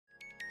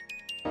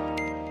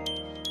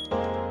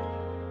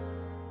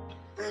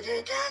Yeah,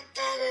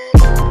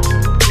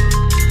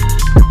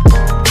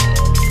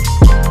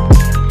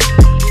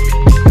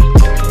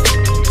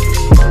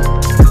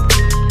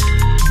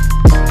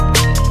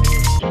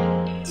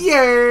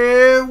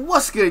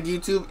 what's good,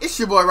 YouTube? It's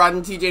your boy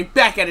Rotten TJ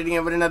back at it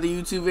again with another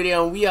YouTube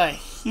video, and we are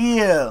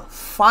here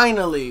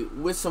finally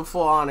with some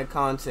For Honor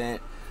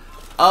content.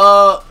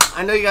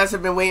 I know you guys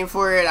have been waiting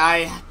for it.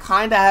 I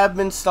kind of have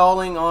been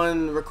stalling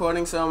on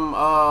recording some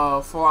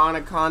For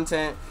Honor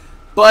content,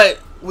 but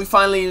we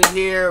finally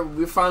here.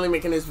 We're finally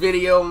making this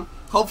video.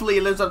 Hopefully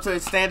it lives up to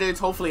its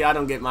standards. Hopefully I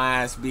don't get my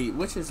ass beat,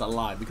 which is a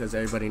lot because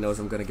everybody knows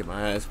I'm gonna get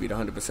my ass beat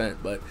 100%.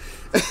 But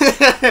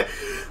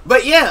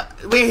but yeah,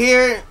 we're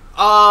here.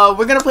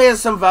 We're gonna play as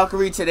some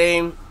Valkyrie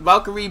today.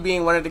 Valkyrie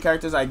being one of the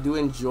characters I do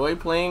enjoy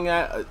playing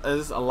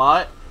as a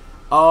lot.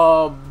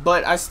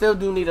 But I still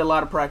do need a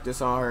lot of practice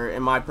on her,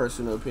 in my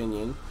personal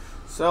opinion.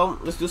 So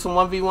let's do some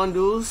 1v1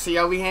 duels, see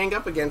how we hang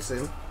up against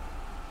him.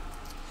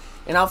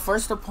 And our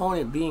first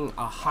opponent being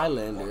a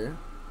Highlander,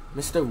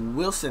 Mr.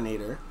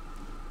 Wilsonator.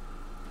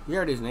 You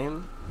heard his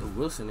name, the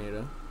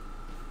Wilsonator.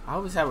 I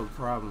always have a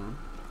problem.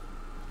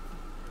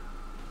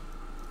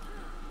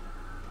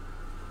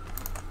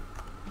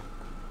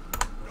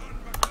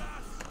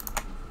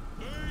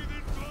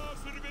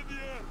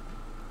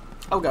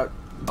 Oh god,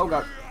 oh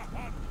god.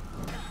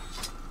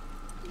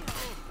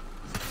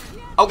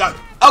 Oh god,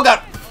 oh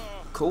god.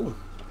 Cool.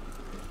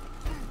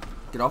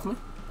 Get off me.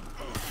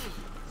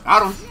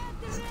 Got him.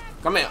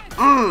 Come here.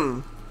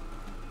 Oh!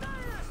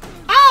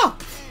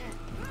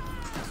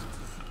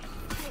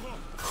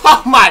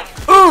 Oh my!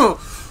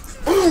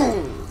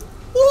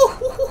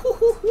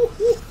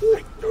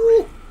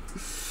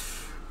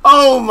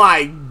 Oh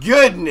my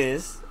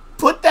goodness!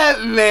 Put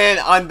that man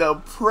under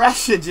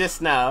pressure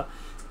just now.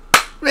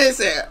 Man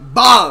said,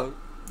 bong,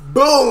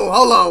 boom.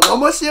 Hold on, one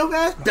more shield,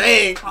 guys.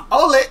 Bang,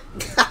 hold it.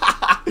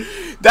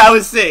 That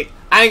was sick.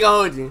 I ain't gonna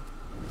hold you.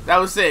 That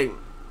was sick.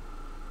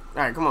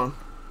 All right, come on,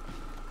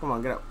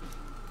 get up.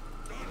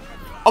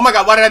 Oh my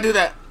god, why did I do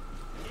that?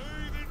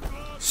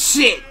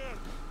 Shit.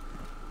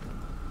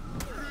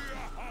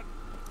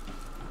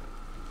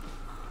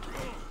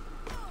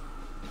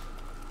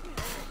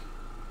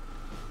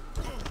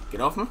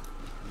 Get off me.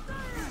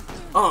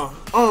 Oh.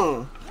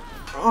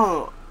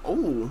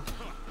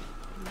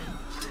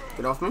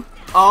 Get off me.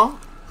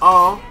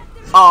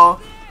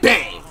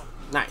 Bang.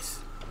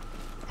 Nice.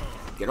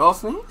 Get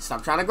off me.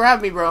 Stop trying to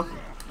grab me, bro.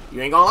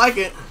 You ain't gonna like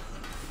it.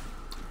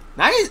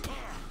 Nice.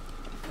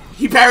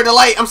 He parried the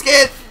light. I'm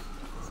scared.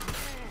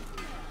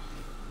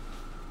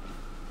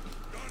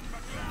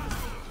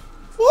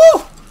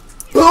 Woo.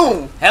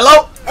 Boom.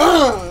 Hello.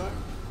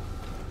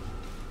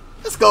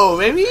 Let's go,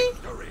 baby.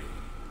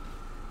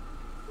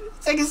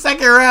 Take a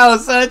second round,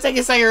 son. Take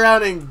a second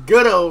round in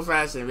good old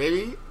fashion,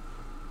 baby.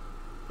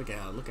 Look at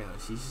her. Look at her.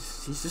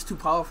 She's just too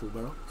powerful,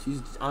 bro.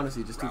 She's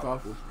honestly just too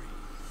powerful.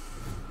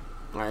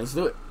 All right, let's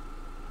do it.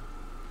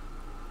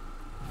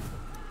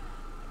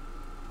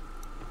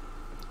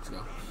 Let's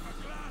go.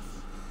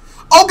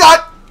 Oh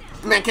god!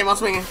 Man came out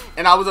swinging,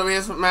 and I was over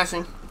here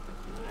smashing.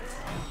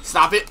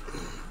 Stop it.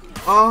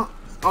 Ooh,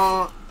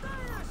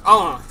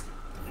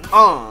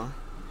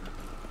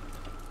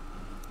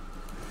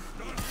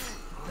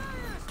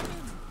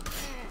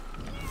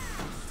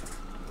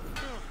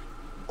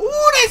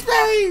 nice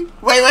parry!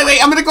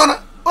 Wait, I'm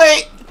gonna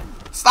wait!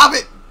 Stop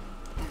it!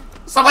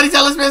 Somebody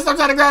tell this man stop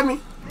trying to grab me.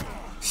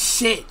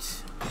 Shit.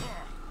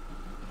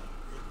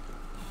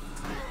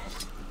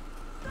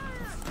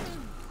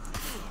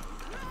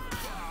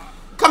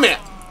 Come here.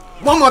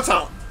 One more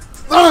time.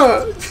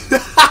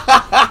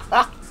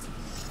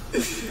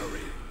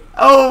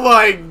 Oh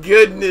my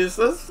goodness.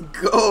 Let's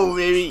go,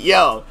 baby.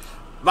 Yo,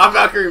 my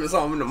Valkyrie was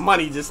on the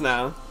money just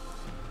now.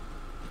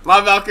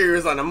 My Valkyrie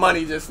was on the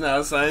money just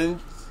now, son.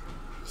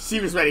 She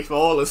was ready for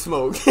all the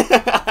smoke.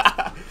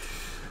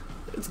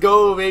 Let's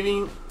go,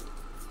 baby.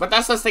 But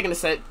that's us taking the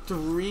set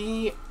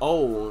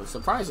 3-0.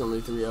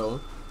 Surprisingly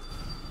 3-0.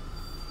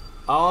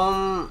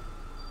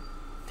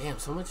 Damn,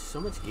 so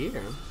much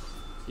gear.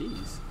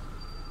 Jeez.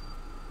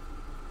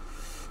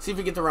 See if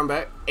we get the run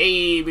back.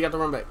 Hey, we got the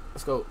run back.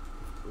 Let's go.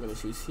 I'm gonna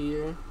choose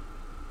here.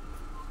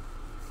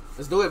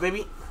 Let's do it,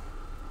 baby.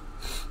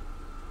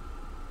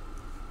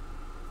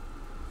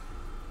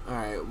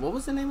 Alright, what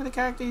was the name of the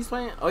character he's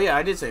playing? Oh yeah,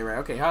 I did say it right.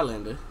 Okay,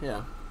 Highlander.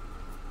 Yeah.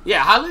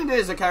 Yeah, Highlander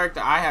is a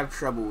character I have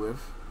trouble with.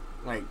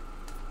 Like,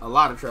 a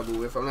lot of trouble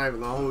with. I'm not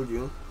even gonna hold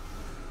you.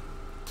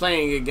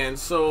 Playing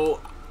against. So,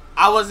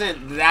 I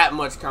wasn't that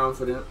much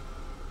confident.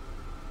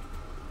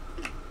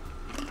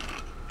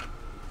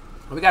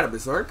 We got a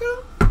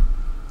Berserker?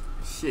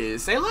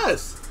 Shit, say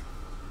less.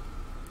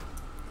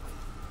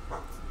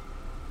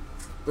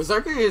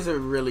 Berserker is a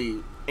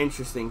really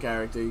interesting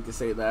character, you can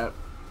say that.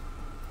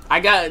 I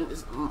got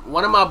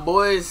one of my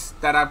boys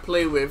that I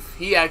play with,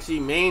 he actually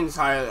mains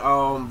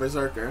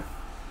Berserker.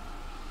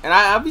 And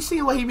I'll be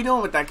seeing what he be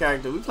doing with that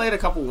character. We played a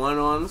couple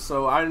one-ons,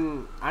 so I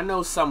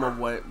know some of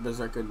what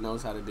Berserker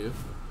knows how to do.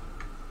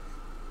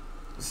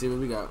 Let's see what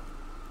we got.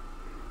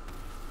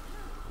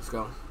 Let's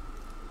go.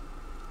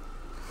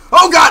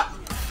 Oh god!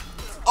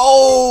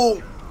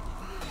 Oh!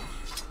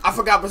 I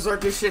forgot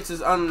Berserker shits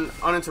is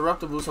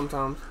uninterruptible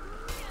sometimes.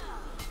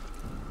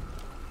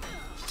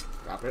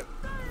 Drop it.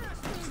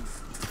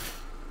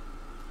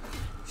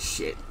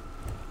 Shit.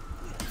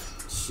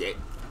 Shit.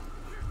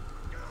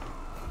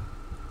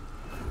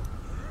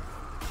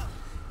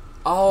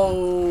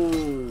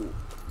 Oh.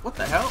 What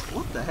the hell?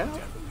 What the hell?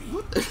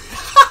 What the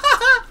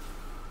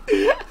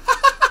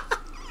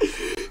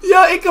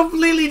Yo, it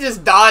completely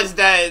just dodged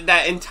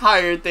that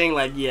entire thing.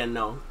 Like, yeah,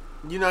 no.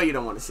 You know you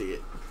don't want to see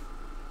it.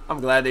 I'm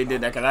glad they did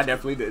that, because I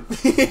definitely did.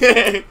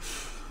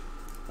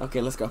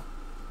 Okay, let's go.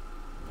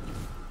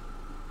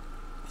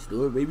 Let's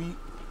do it, baby.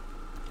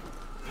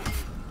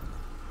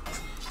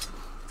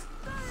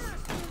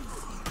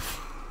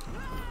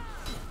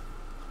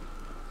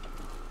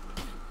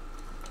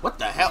 What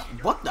the hell?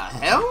 What the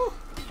hell?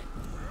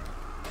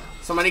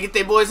 Somebody get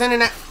their boys in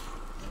that.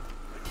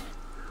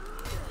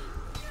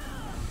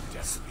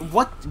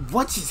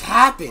 What just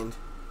happened?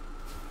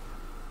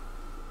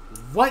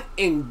 What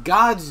in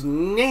God's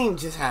name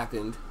just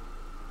happened?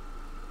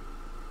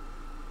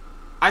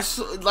 I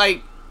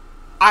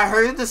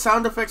heard the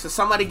sound effects of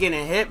somebody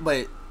getting hit,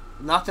 but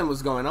nothing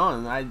was going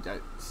on.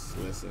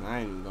 Listen, I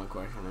ain't even gonna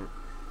question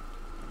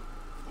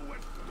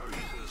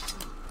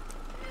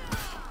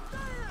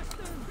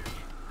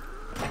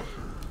it.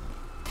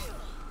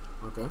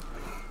 Okay.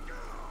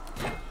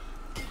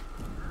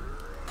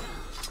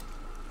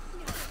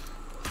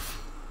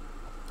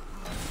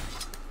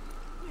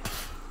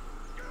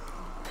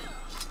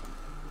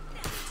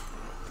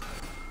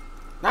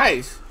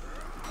 Nice.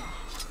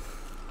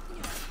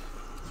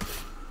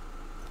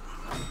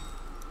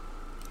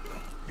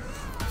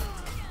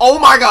 Oh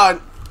my god.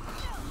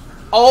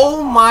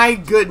 Oh my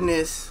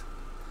goodness.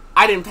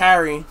 I didn't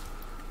parry.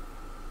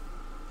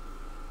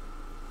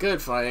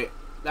 Good fight.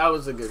 That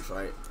was a good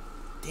fight.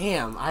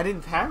 Damn, I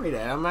didn't parry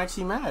that. I'm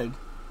actually mad.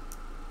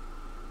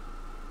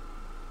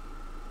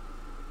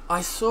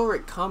 I saw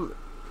it come.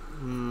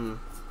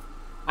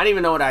 I didn't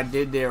even know what I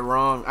did there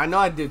wrong. I know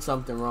I did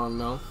something wrong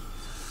though.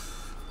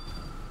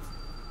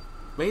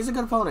 But he's a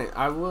good opponent.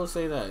 I will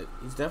say that.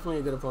 He's definitely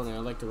a good opponent. I'd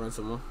like to run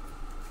some more.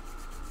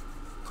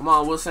 Come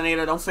on,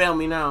 Wilsonator. Don't fail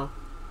me now.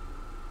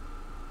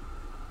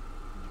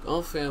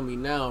 Don't fail me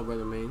now,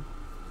 brother man.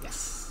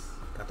 Yes.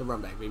 Got the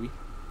run back, baby.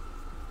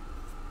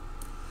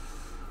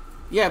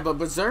 Yeah, but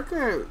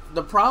Berserker,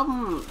 the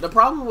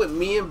problem with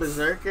me and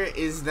Berserker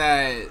is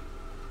that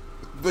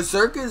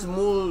Berserker's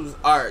moves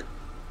are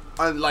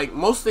like,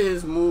 most of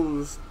his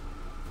moves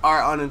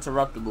are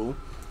uninterruptible.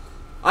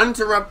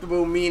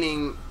 Uninterruptible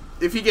meaning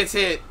if he gets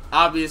hit,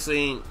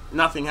 obviously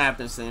nothing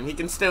happens to him. He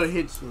can still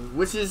hit you,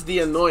 which is the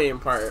annoying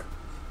part.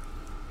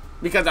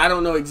 Because I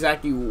don't know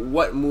exactly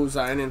what moves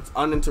are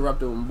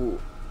uninterruptible in Brooo.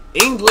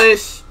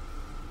 English!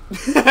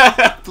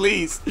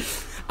 Please.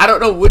 I don't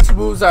know which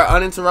moves are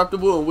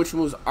uninterruptible and which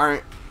moves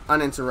aren't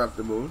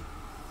uninterruptible.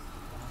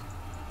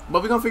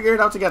 But we're gonna figure it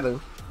out together.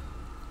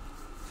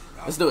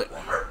 Let's do it.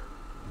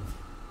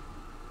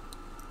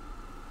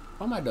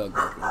 Why my dog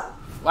barking?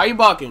 Why are you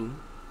barking?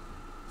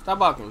 Stop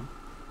barking.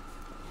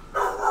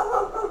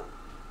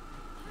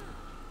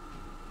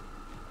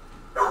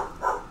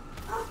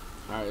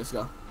 Alright, let's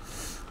go.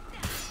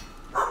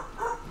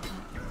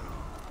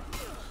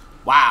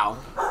 Wow.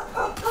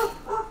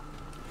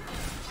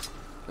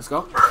 Let's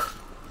go.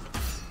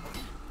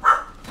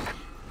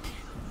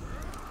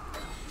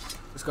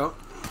 Let's go.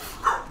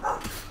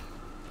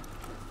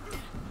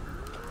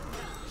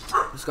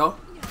 Let's go.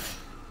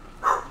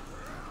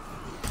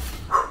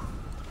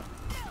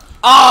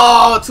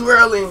 Oh, too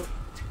early.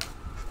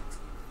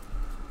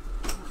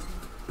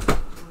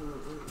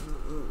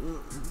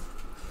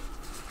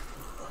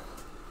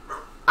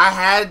 I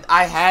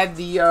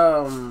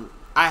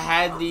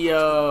had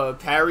the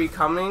parry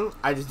coming.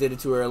 I just did it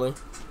too early,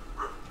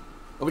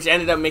 which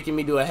ended up making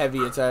me do a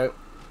heavy attack.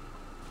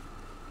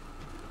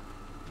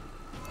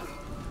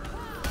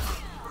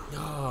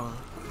 Oh.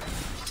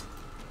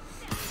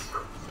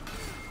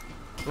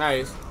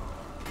 Nice.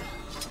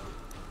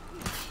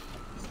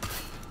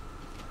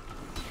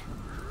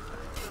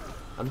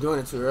 I'm doing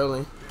it too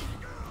early.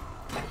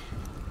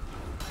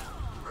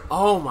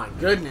 Oh my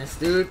goodness,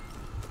 dude.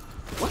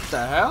 What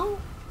the hell?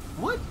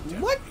 What?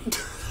 What?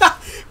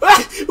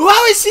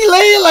 Why was she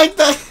laying like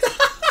that?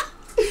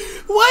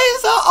 Why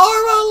is her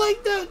arm out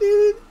like that,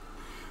 dude?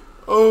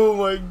 Oh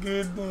my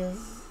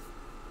goodness.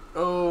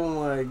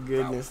 Oh my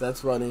goodness.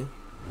 That's funny.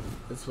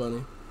 That's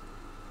funny.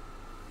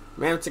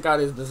 Man took out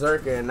his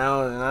Berserker and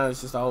now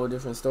it's just a whole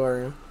different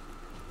story.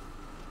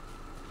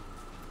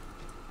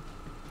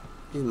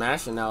 He's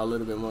mashing now a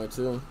little bit more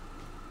too.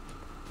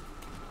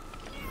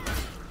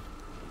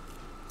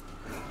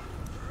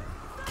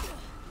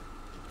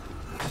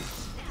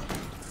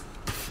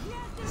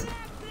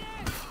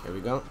 Here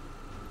we go.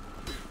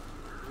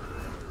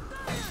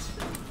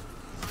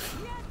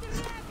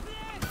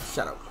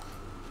 Shut up.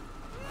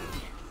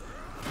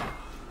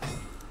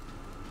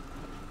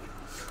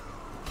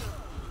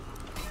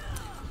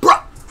 Bro!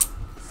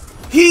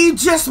 He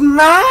just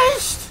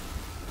mashed?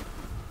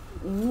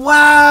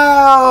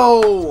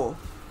 Wow!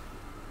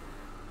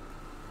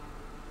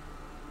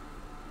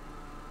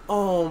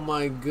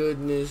 my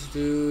goodness,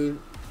 dude.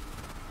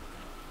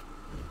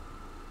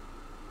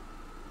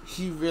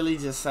 He really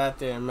just sat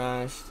there and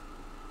mashed.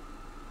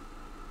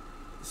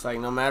 It's like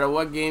no matter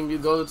what game you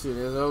go to,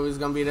 there's always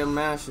gonna be them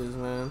mashes,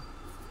 man.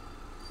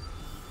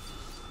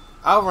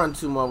 I'll run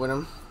 2 more with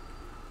him.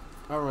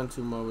 I'll run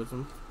 2 more with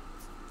him.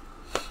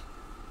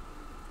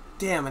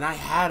 Damn, and I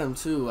had him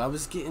too. I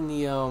was getting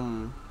the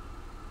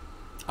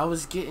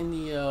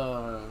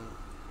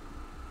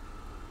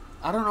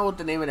I don't know what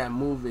the name of that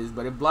move is,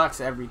 but it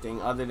blocks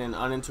everything other than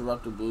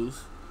uninterrupted boost.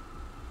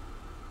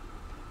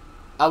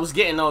 I was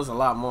getting those a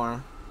lot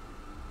more.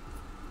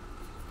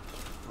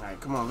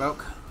 Alright, come on,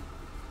 Velk.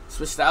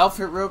 Switch the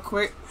outfit real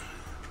quick.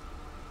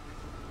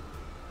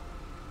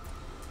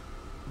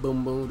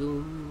 Boom, boom,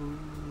 boom.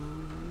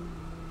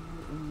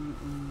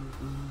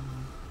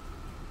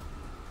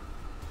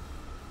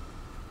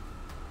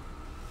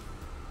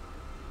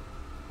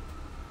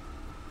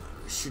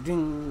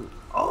 Shooting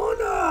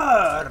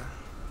honor.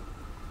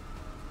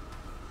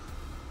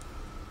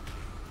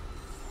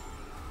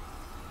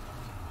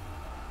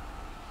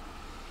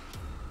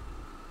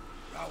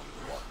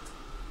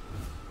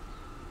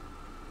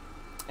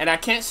 And I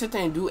can't sit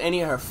there and do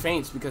any of her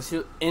feints because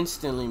he'll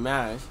instantly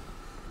mash.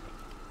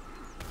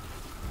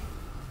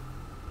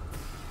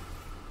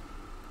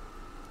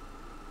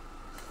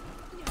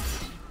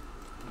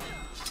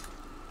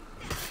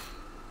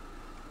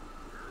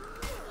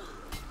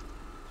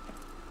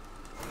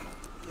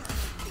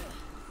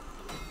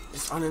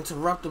 It's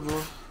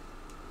uninterruptible.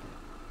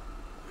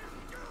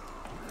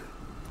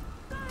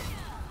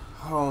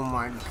 Oh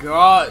my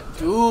god,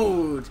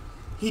 dude.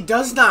 He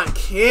does not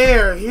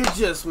care. He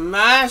just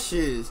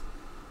mashes.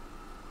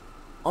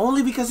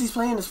 Only because he's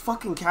playing his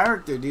fucking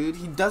character, dude.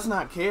 He does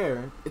not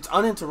care. It's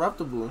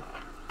uninterruptible.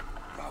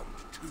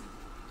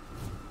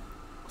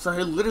 So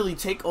he'll literally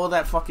take all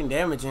that fucking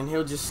damage and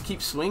he'll just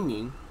keep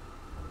swinging.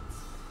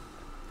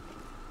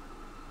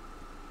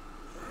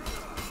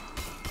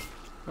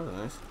 That was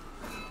nice.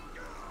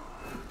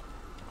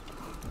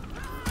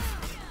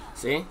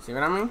 See? See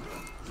what I mean?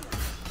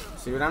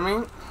 See what I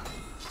mean?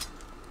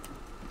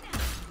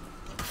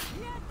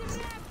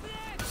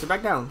 Sit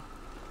back down.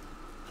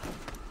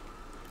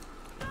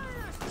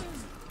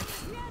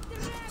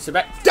 Sit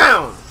back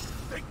down.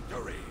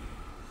 Victory.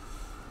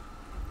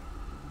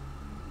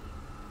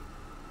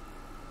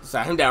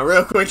 Sat him down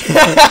real quick.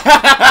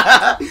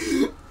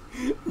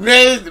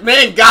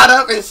 man got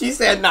up and she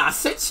said, "Nah,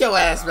 sit your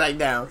ass back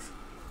down."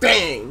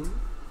 Bang.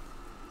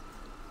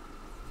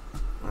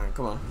 All right,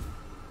 come on,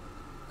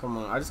 come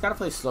on. I just gotta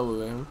play slow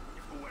with him.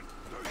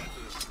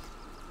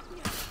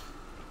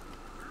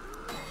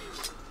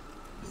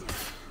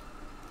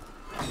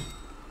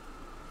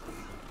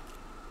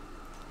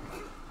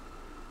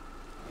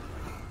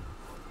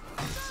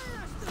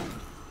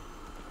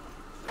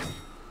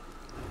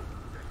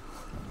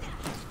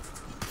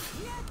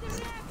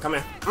 Come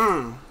here.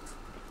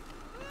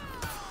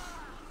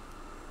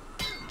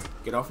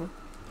 Get off me.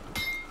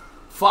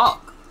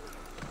 Fuck.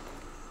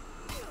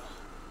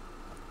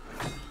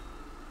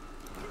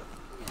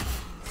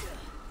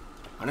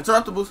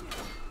 Uninterruptibles.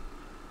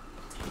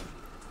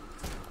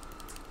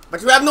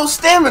 But you have no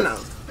stamina.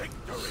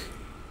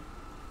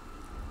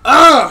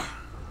 Ugh.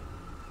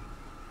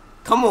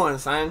 Come on,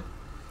 son.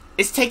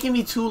 It's taking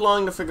me too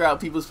long to figure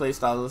out people's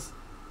playstyles.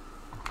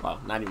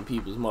 Well, not even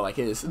people's, more like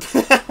his.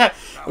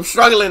 I'm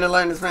struggling to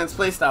learn this man's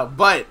playstyle,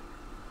 but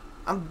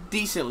I'm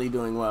decently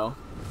doing well.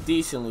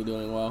 Decently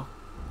doing well.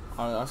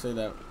 I'll say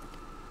that.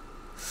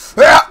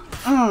 Yeah.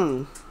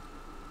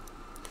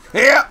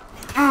 Yeah.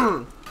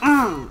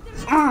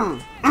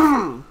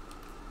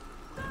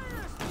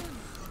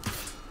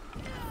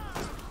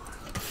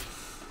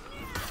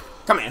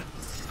 Come here.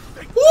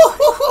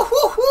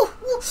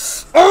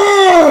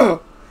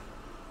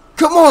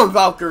 Come on,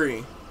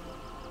 Valkyrie.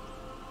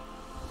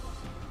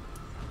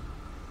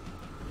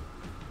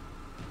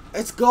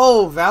 Let's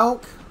go,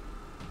 Valk.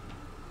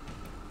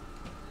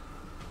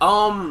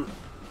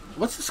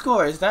 What's the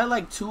score? Is that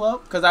like 2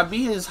 up? Cause I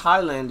beat his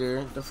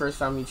Highlander the first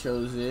time he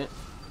chose it.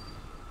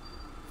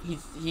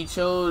 He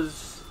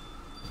chose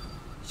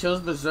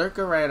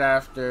Berserker right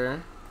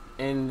after,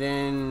 and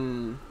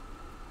then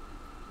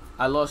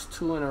I lost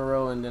 2 in a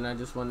row, and then I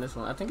just won this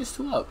one. I think it's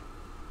 2 up.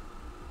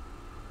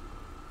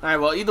 All right.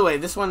 Well, either way,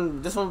 this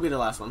one will be the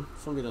last one.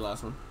 This one will be the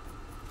last one.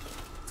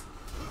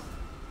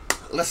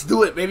 Let's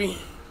do it, baby.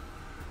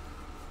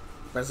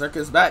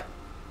 Berserker's back.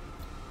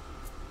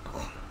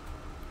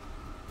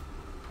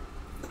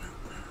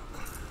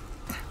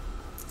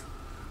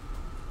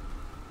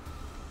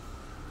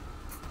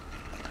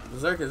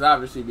 Berserker's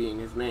obviously being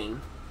his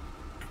main.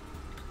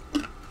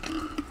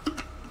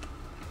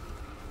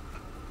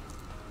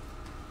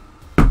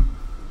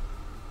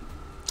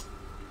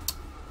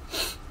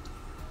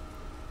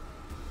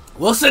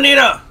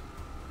 Wilsonita!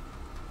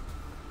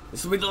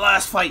 This will be the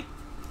last fight.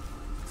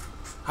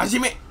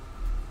 Hajime!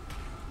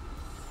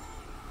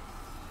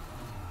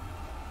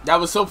 That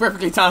was so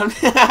perfectly timed.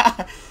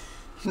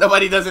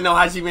 Nobody doesn't know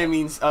Hajime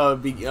means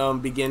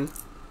begin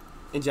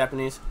in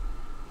Japanese.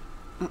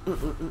 Alright,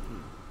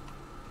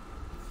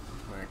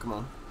 come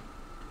on.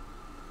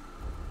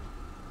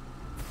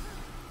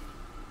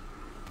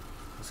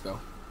 Let's go.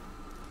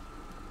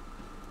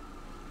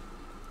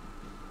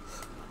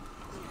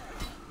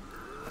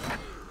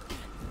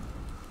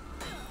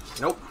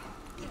 Nope.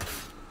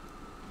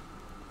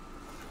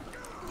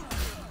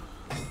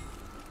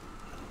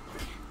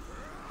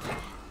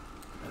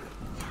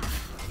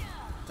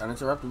 It's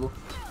uninterruptible.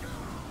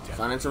 It's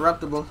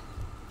uninterruptible.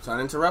 It's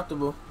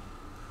uninterruptible.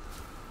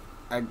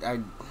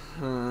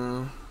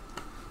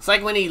 It's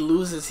like when he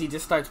loses, he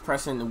just starts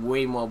pressing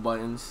way more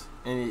buttons,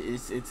 and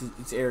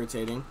it's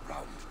irritating.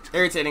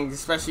 Irritating,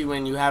 especially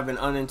when you have an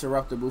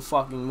uninterruptible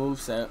fucking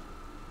moveset.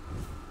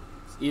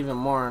 It's even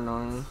more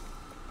annoying.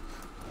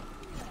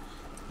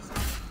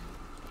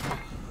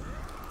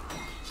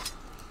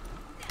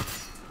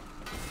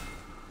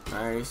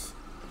 Nice.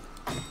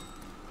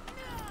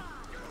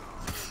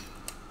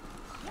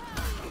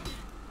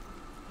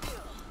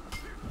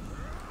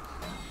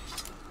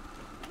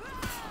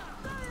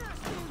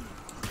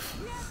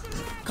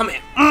 Come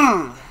here.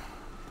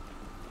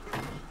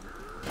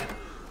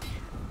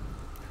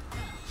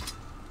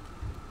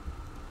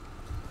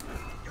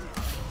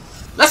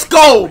 Let's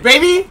go,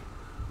 baby.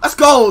 Let's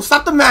go.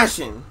 Stop the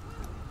mashing.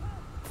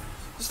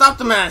 Stop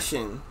the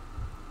mashing.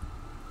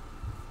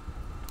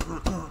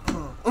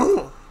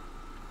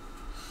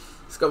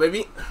 Let's go,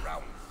 baby.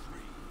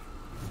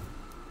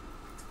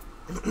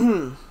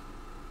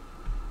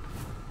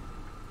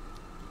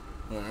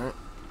 Alright.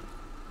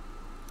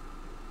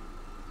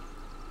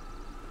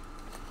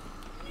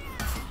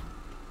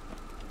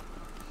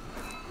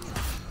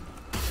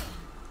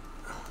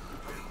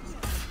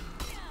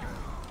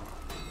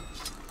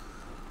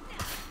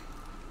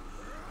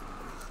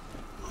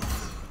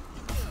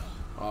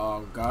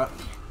 Oh god.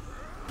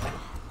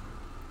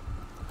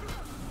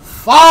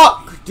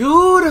 Fuck,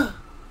 dude.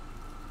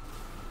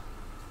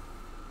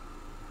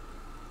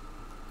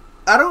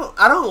 I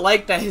don't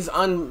like that his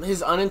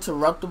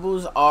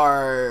uninterruptibles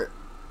are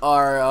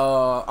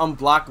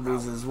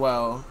unblockables as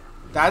well.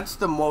 That's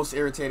the most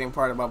irritating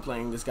part about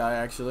playing this guy,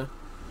 actually.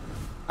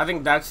 I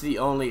think that's the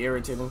only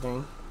irritating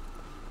thing.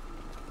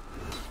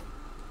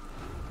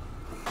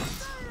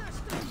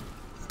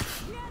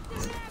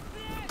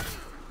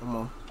 Come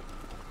on.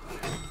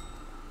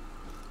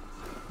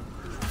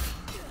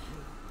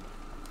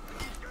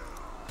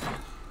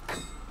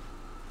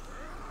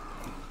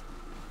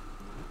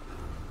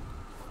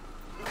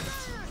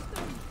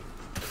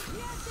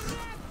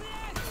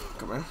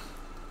 Come on.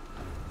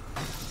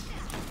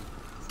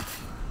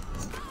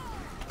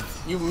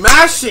 You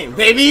mashing,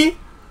 baby!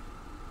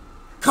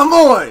 Come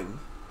on!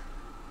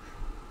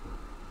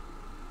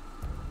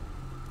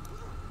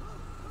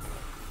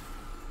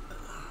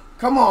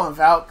 Come on,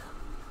 Valk.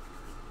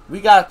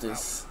 We got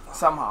this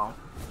somehow.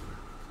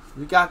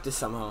 We got this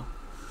somehow.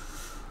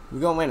 We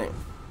gonna win it.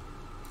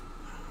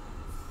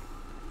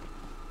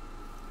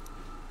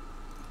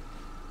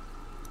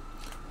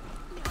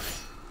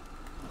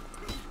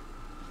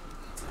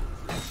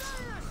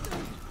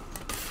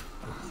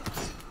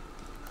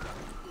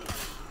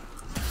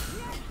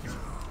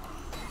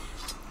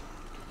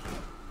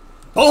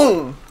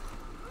 Boom!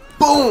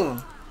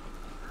 Boom!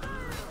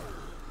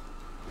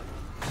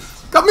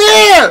 Come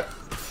here!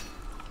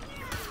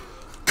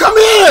 Come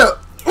here!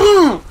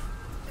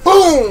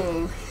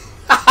 Boom!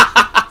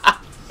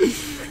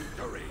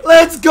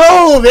 Let's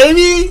go,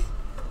 baby!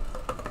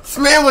 This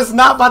man was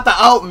not about to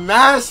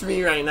outmatch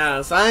me right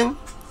now, son.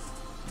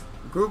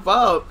 Group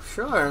up,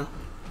 sure.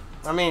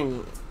 I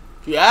mean,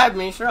 if you add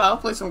me, sure, I'll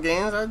play some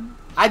games.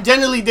 I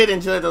genuinely did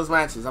enjoy those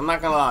matches. I'm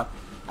not gonna lie.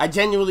 I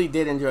genuinely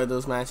did enjoy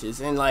those matches,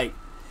 and like,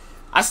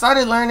 I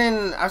started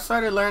learning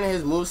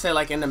his moveset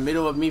like in the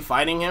middle of me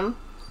fighting him.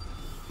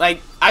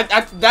 Like,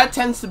 that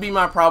tends to be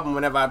my problem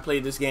whenever I play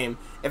this game.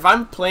 If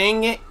I'm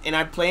playing it and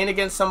I'm playing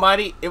against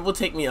somebody, it will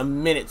take me a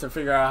minute to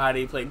figure out how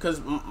they play. Because,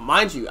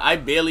 mind you, I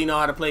barely know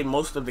how to play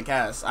most of the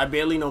cast. I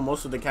barely know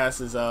most of the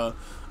cast's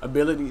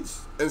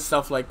abilities and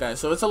stuff like that.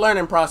 So it's a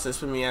learning process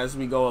for me as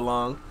we go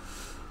along.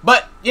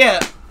 But yeah,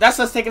 that's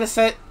us taking a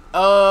set.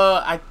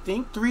 I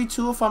think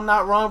 3-2 if I'm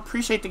not wrong.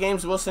 Appreciate the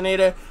games,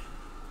 Wilsonator.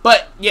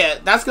 But yeah,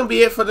 that's gonna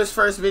be it for this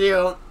first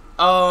video.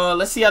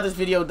 Let's see how this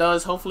video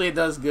does. Hopefully it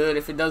does good.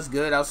 If it does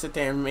good, I'll sit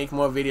there and make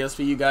more videos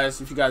for you guys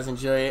if you guys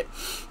enjoy it.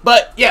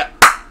 But yeah,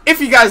 if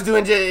you guys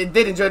did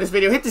enjoy this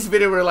video, hit this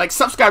video with a like,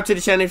 subscribe to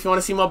the channel if you want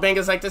to see more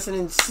bangers like this, and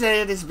then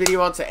share this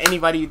video out to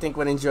anybody you think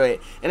would enjoy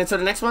it. And until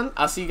the next one,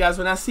 I'll see you guys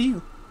when I see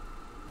you.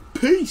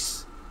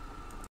 Peace.